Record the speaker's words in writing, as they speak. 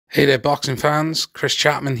Hey there, boxing fans. Chris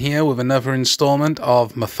Chapman here with another installment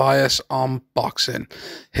of Matthias on Boxing.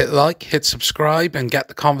 Hit like, hit subscribe, and get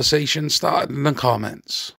the conversation started in the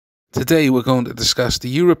comments. Today we're going to discuss the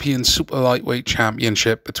European Super Lightweight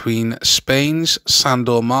Championship between Spain's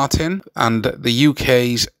Sandor Martin and the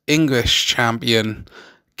UK's English champion,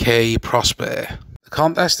 Kay Prosper. The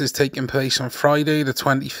contest is taking place on Friday the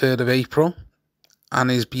 23rd of April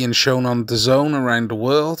and is being shown on Dazn around the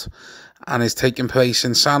world, and is taking place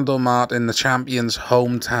in Sandor Martin, the champion's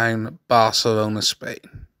hometown, Barcelona, Spain.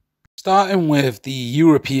 Starting with the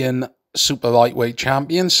European Super Lightweight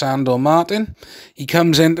champion, Sandor Martin. He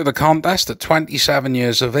comes into the contest at 27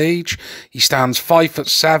 years of age. He stands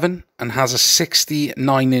 5'7" and has a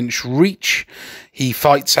 69-inch reach. He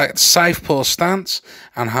fights at southpaw stance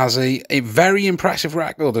and has a very impressive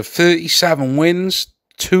record of 37 wins,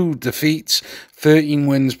 2 defeats, 13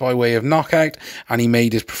 wins by way of knockout, and he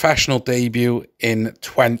made his professional debut in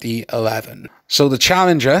 2011. So the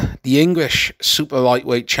challenger, the English super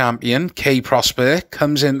lightweight champion, Kay Prosper,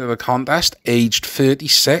 comes into the contest aged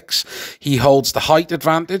 36. He holds the height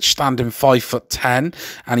advantage, standing 5'10",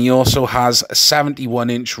 and he also has a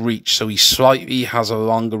 71-inch reach, so he slightly has a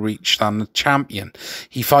longer reach than the champion.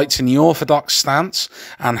 He fights in the orthodox stance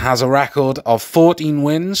and has a record of 14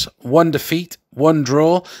 wins, 1 defeat, 1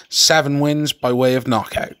 draw, 7 wins by way of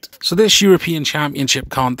knockout. So this European Championship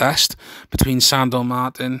contest between Sandor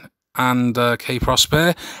Martin and Kay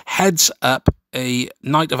Prosper heads up a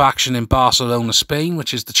night of action in Barcelona, Spain,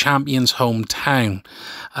 which is the champion's hometown.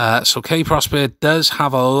 So Kay Prosper does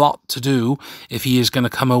have a lot to do if he is going to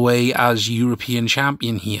come away as European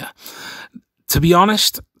champion here. To be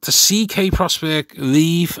honest, to see Kay Prosper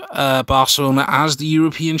leave Barcelona as the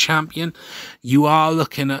European champion, you are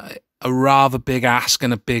looking at a rather big ask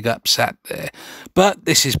and a big upset there. But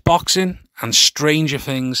this is boxing, and stranger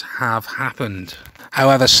things have happened.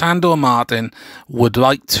 However, Sandor Martin would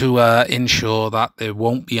like to ensure that there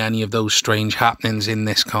won't be any of those strange happenings in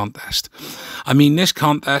this contest. I mean, this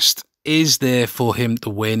contest is there for him to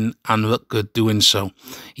win and look good doing so.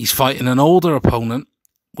 He's fighting an older opponent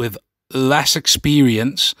with less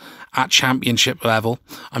experience at championship level.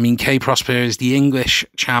 I mean, Kay Prosper is the English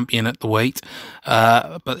champion at the weight,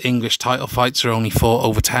 but English title fights are only fought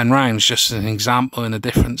over 10 rounds, just as an example in a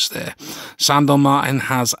difference there. Sandor Martin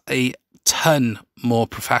has a ton more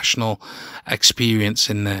professional experience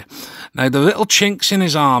in there. Now, the little chinks in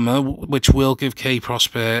his armour, which will give Kay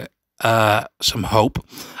Prosper some hope,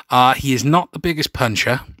 he is not the biggest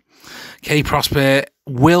puncher. Kay Prosper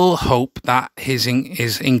will hope that his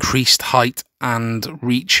increased height and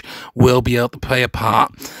reach will be able to play a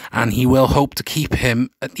part, and he will hope to keep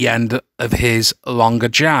him at the end of his longer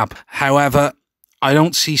jab. However, I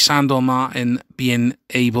don't see Sandor Martin being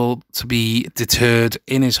able to be deterred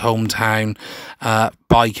in his hometown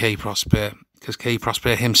by Kay Prosper, because Kay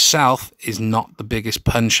Prosper himself is not the biggest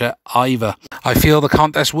puncher either. I feel the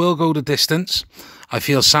contest will go the distance. I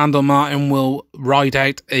feel Sandor Martin will ride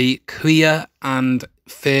out a clear and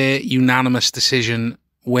fair unanimous decision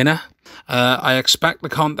winner. I expect the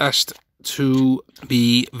contest to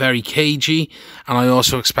be very cagey, and I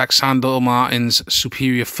also expect Sandor Martin's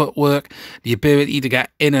superior footwork, the ability to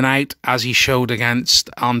get in and out as he showed against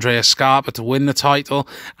Andrea Scarpa to win the title,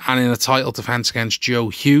 and in a title defence against Joe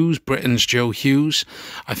Hughes, Britain's Joe Hughes.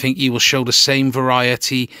 I think he will show the same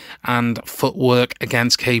variety and footwork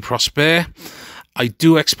against Kay Prosper. I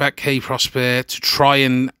do expect Kay Prosper to try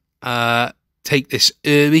and take this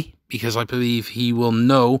early, because I believe he will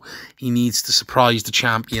know he needs to surprise the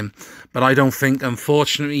champion. But I don't think,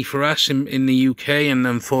 unfortunately for us in the UK, and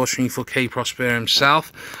unfortunately for Kay Prosper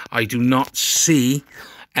himself, I do not see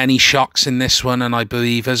any shocks in this one. And I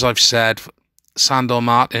believe, as I've said, Sandor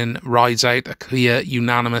Martin rides out a clear,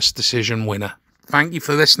 unanimous decision winner. Thank you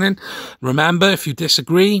for listening. Remember, if you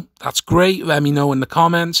disagree, that's great. Let me know in the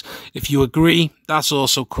comments. If you agree, that's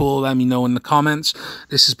also cool. Let me know in the comments.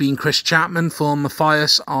 This has been Chris Chapman for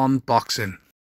Matthias on Boxing.